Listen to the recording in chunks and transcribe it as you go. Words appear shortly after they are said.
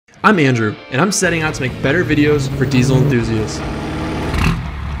I'm Andrew, and I'm setting out to make better videos for diesel enthusiasts.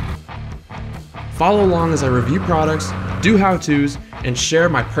 Follow along as I review products, do how-tos, and share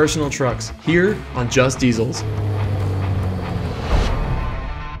my personal trucks here on Just Diesels.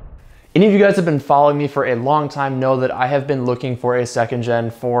 Any of you guys have been following me for a long time know that I have been looking for a second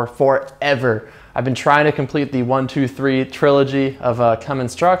gen for forever. I've been trying to complete the 1, 2, 3 trilogy of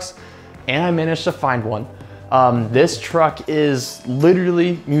Cummins trucks, and I managed to find one. This truck is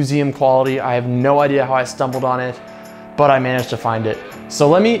literally museum quality. I have no idea how I stumbled on it, but I managed to find it. So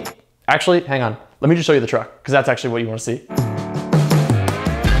let me just show you the truck, because that's actually what you want to see.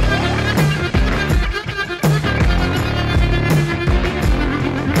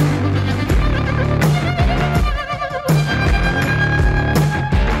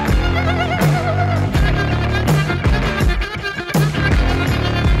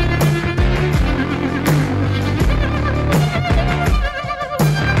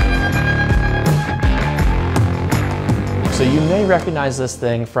 So you may recognize this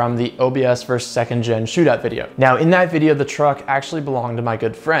thing from the OBS versus second gen shootout video. Now in that video, the truck actually belonged to my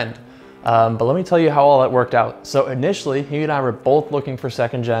good friend. But let me tell you how all that worked out. So initially, he and I were both looking for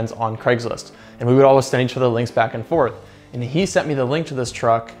second gens on Craigslist, and we would always send each other links back and forth. And he sent me the link to this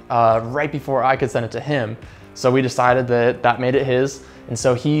truck right before I could send it to him. So we decided that that made it his, and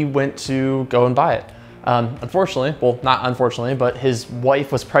so he went to go and buy it. Unfortunately, well, not unfortunately, but his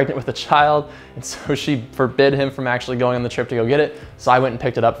wife was pregnant with a child, and so she forbid him from actually going on the trip to go get it. So I went and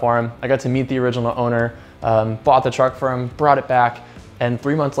picked it up for him. I got to meet the original owner, bought the truck for him, brought it back, and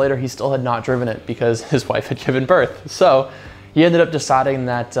 3 months later, he still had not driven it because his wife had given birth. So he ended up deciding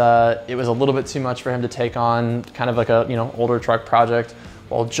that it was a little bit too much for him to take on kind of like a, older truck project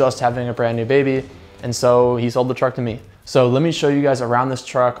while just having a brand new baby. And so he sold the truck to me. So let me show you guys around this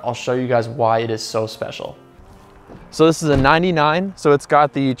truck. I'll show you guys why it is so special. So this is a 99, so it's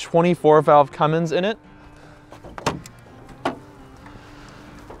got the 24 valve Cummins in it.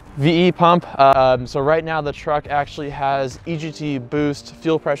 VE pump, so right now the truck actually has EGT boost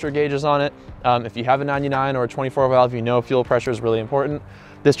fuel pressure gauges on it. If you have a 99 or a 24 valve, you know fuel pressure is really important.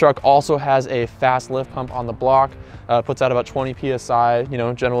 This truck also has a fast lift pump on the block, puts out about 20 PSI,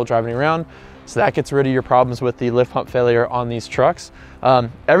 general driving around. So that gets rid of your problems with the lift pump failure on these trucks.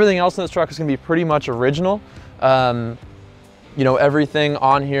 Everything else in this truck is gonna be pretty much original. Everything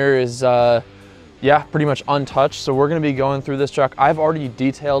on here is, pretty much untouched. So we're gonna be going through this truck. I've already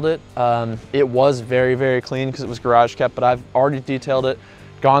detailed it. It was very, very clean because it was garage kept, but I've already detailed it,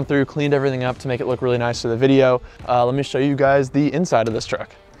 gone through, cleaned everything up to make it look really nice for the video. Let me show you guys the inside of this truck.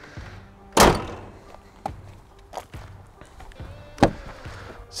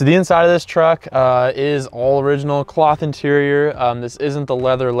 So the inside of this truck is all original cloth interior. This isn't the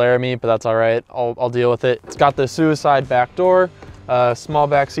leather Laramie, but that's all right. I'll deal with it. It's got the suicide back door, small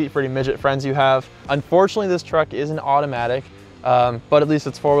back seat for any midget friends you have. Unfortunately, this truck isn't automatic, but at least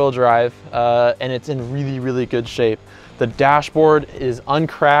it's 4-wheel drive, and it's in really, really good shape. The dashboard is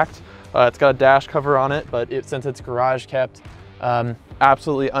uncracked. It's got a dash cover on it, but since it's garage kept,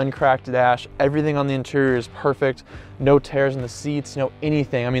 absolutely uncracked dash. Everything on the interior is perfect. No tears in the seats, no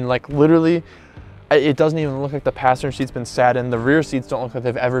anything. I mean, like literally, it doesn't even look like the passenger seat's been sat in. The rear seats don't look like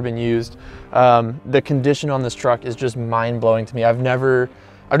they've ever been used. The condition on this truck is just mind-blowing to me. I've never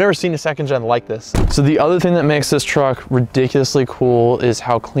seen a second gen like this. So the other thing that makes this truck ridiculously cool is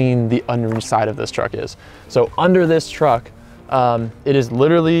how clean the underside of this truck is. So under this truck, it is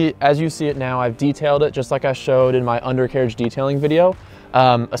literally, as you see it now, I've detailed it just like I showed in my undercarriage detailing video.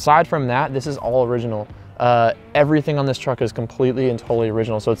 Aside from that, this is all original. Everything on this truck is completely and totally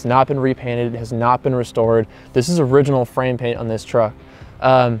original. So it's not been repainted, it has not been restored. This is original frame paint on this truck.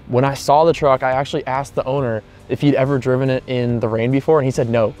 When I saw the truck, I actually asked the owner if he'd ever driven it in the rain before, and he said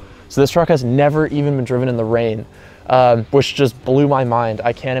no. So this truck has never even been driven in the rain, which just blew my mind.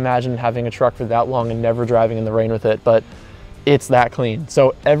 I can't imagine having a truck for that long and never driving in the rain with it, but it's that clean.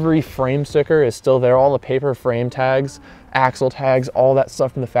 So every frame sticker is still there. All the paper frame tags, axle tags, all that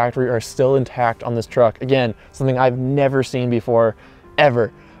stuff from the factory are still intact on this truck. Again, something I've never seen before,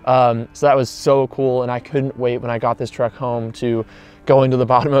 ever. So that was so cool, and I couldn't wait when I got this truck home to go into the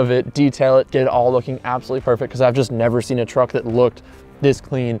bottom of it, detail it, get it all looking absolutely perfect, because I've just never seen a truck that looked this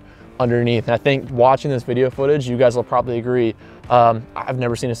clean underneath. And I think watching this video footage, you guys will probably agree, I've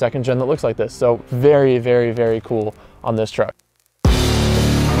never seen a second gen that looks like this. So very, very, very cool on this truck.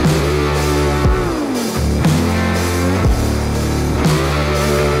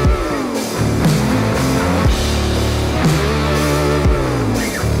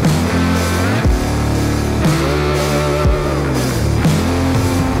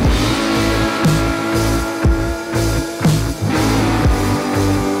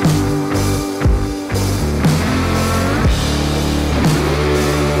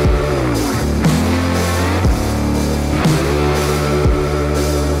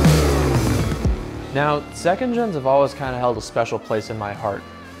 Second gens have always kind of held a special place in my heart.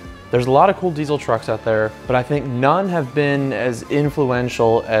 There's a lot of cool diesel trucks out there, but I think none have been as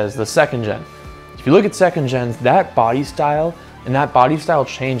influential as the second gen. If you look at second gens, that body style and that body style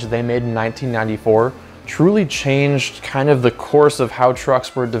change they made in 1994 truly changed kind of the course of how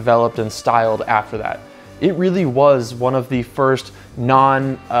trucks were developed and styled after that. It really was one of the first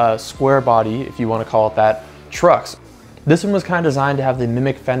non-square body, if you want to call it that, trucks. This one was kind of designed to have the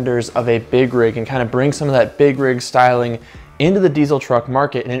mimic fenders of a big rig and kind of bring some of that big rig styling into the diesel truck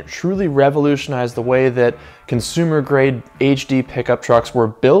market, and it truly revolutionized the way that consumer grade HD pickup trucks were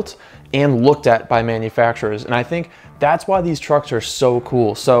built and looked at by manufacturers. And I think that's why these trucks are so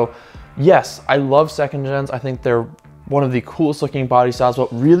cool. So yes, I love second gens. I think they're one of the coolest looking body styles, but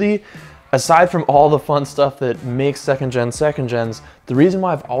really, aside from all the fun stuff that makes second gens, the reason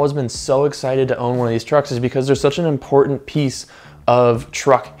why I've always been so excited to own one of these trucks is because they're such an important piece of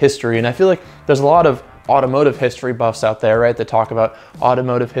truck history. And I feel like there's a lot of automotive history buffs out there, right, that talk about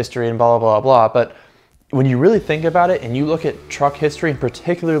automotive history and blah, blah, blah, blah. But when you really think about it and you look at truck history, and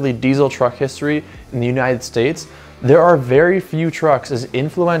particularly diesel truck history in the United States, there are very few trucks as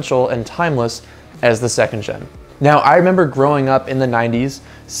influential and timeless as the second gen. Now, I remember growing up in the 90s,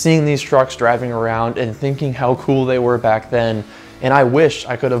 seeing these trucks driving around and thinking how cool they were back then. And I wish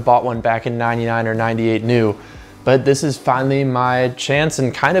I could have bought one back in 99 or 98 new, but this is finally my chance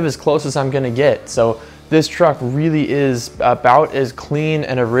and kind of as close as I'm gonna get. So this truck really is about as clean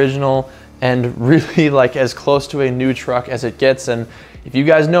and original and really like as close to a new truck as it gets. And if you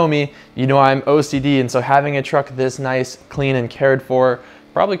guys know me, you know I'm OCD, and so having a truck this nice, clean, and cared for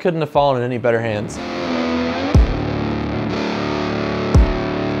probably couldn't have fallen in any better hands.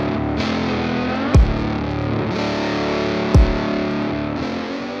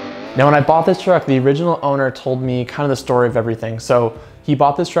 Now, when I bought this truck, the original owner told me kind of the story of everything. So he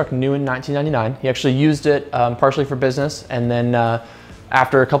bought this truck new in 1999. He actually used it partially for business, and then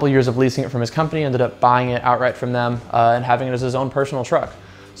after a couple of years of leasing it from his company, ended up buying it outright from them and having it as his own personal truck.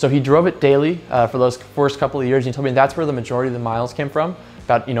 So he drove it daily for those first couple of years. And he told me that's where the majority of the miles came from.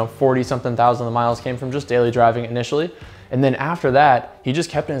 About 40-something thousand of the miles came from just daily driving initially. And then after that, he just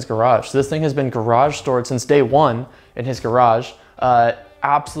kept it in his garage. So this thing has been garage stored since day one in his garage.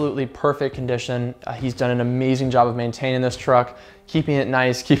 Absolutely perfect condition. He's done an amazing job of maintaining this truck, keeping it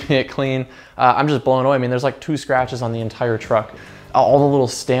nice, keeping it clean. I'm just blown away. I mean, there's like 2 scratches on the entire truck. All the little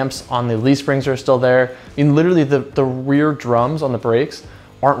stamps on the leaf springs are still there. I mean, literally the rear drums on the brakes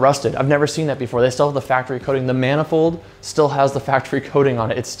aren't rusted. I've never seen that before. They still have the factory coating. The manifold still has the factory coating on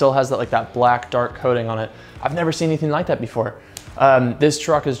it. It still has that like that black dark coating on it. I've never seen anything like that before. This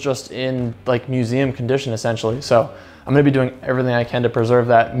truck is just in like museum condition essentially. So I'm gonna be doing everything I can to preserve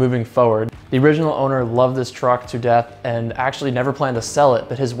that moving forward. The original owner loved this truck to death and actually never planned to sell it,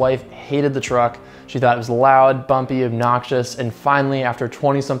 but his wife hated the truck. She thought it was loud, bumpy, obnoxious, and finally, after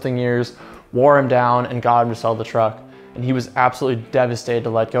 20-something years, wore him down and got him to sell the truck. And he was absolutely devastated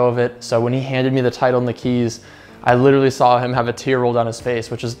to let go of it. So when he handed me the title and the keys, I literally saw him have a tear roll down his face,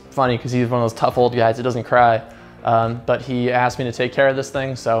 which is funny because he's one of those tough old guys that doesn't cry. But he asked me to take care of this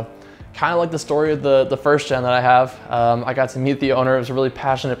thing, so kind of like the story of the first gen that I have. I got to meet the owner. It was a really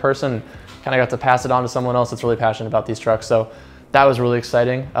passionate person. Kind of got to pass it on to someone else that's really passionate about these trucks. So that was really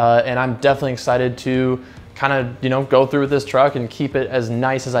exciting. And I'm definitely excited to kind of, go through with this truck and keep it as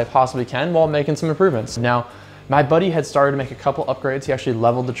nice as I possibly can while making some improvements. Now, my buddy had started to make a couple upgrades. He actually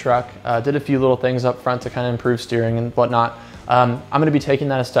leveled the truck, did a few little things up front to kind of improve steering and whatnot. I'm gonna be taking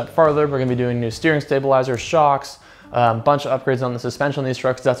that a step farther. We're gonna be doing new steering stabilizers, shocks, bunch of upgrades on the suspension on these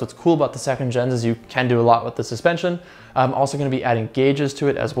trucks. That's what's cool about the second gens is you can do a lot with the suspension. I'm also gonna be adding gauges to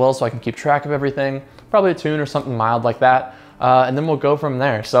it as well so I can keep track of everything, probably a tune or something mild like that. And then we'll go from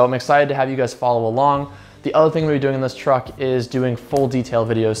there. So I'm excited to have you guys follow along. The other thing we'll be doing in this truck is doing full detail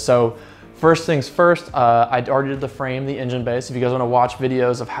videos. So first things first, I already did the frame, the engine base. If you guys wanna watch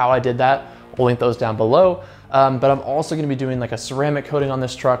videos of how I did that, I'll link those down below. But I'm also gonna be doing like a ceramic coating on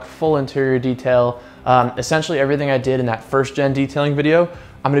this truck, full interior detail. Essentially everything I did in that first gen detailing video,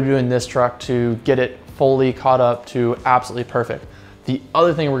 I'm gonna be doing this truck to get it fully caught up to absolutely perfect. The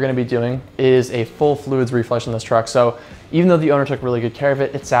other thing we're gonna be doing is a full fluids refresh on this truck. So even though the owner took really good care of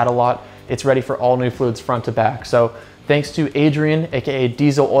it, it sat a lot, it's ready for all new fluids front to back. So thanks to Adrian, AKA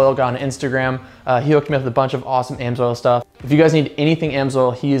Diesel Oil Guy on Instagram. He hooked me up with a bunch of awesome AMSOIL stuff. If you guys need anything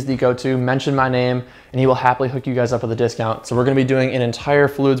AMSOIL, he is the go-to. Mention my name and he will happily hook you guys up with a discount. So we're gonna be doing an entire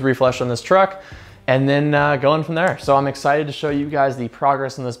fluids refresh on this truck. and then going from there. So I'm excited to show you guys the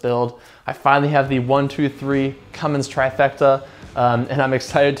progress in this build. I finally have the 1, 2, 3 Cummins trifecta, and I'm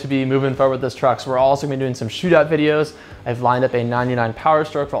excited to be moving forward with this truck. So we're also gonna be doing some shootout videos. I've lined up a 99 power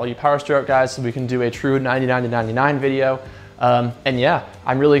stroke for all you power stroke guys, so we can do a true 99 to 99 video. And yeah,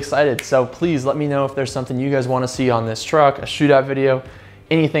 I'm really excited. So please let me know if there's something you guys wanna see on this truck, a shootout video,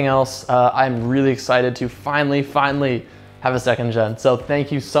 anything else. I'm really excited to finally have a second gen. So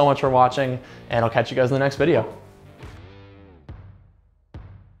thank you so much for watching, and I'll catch you guys in the next video.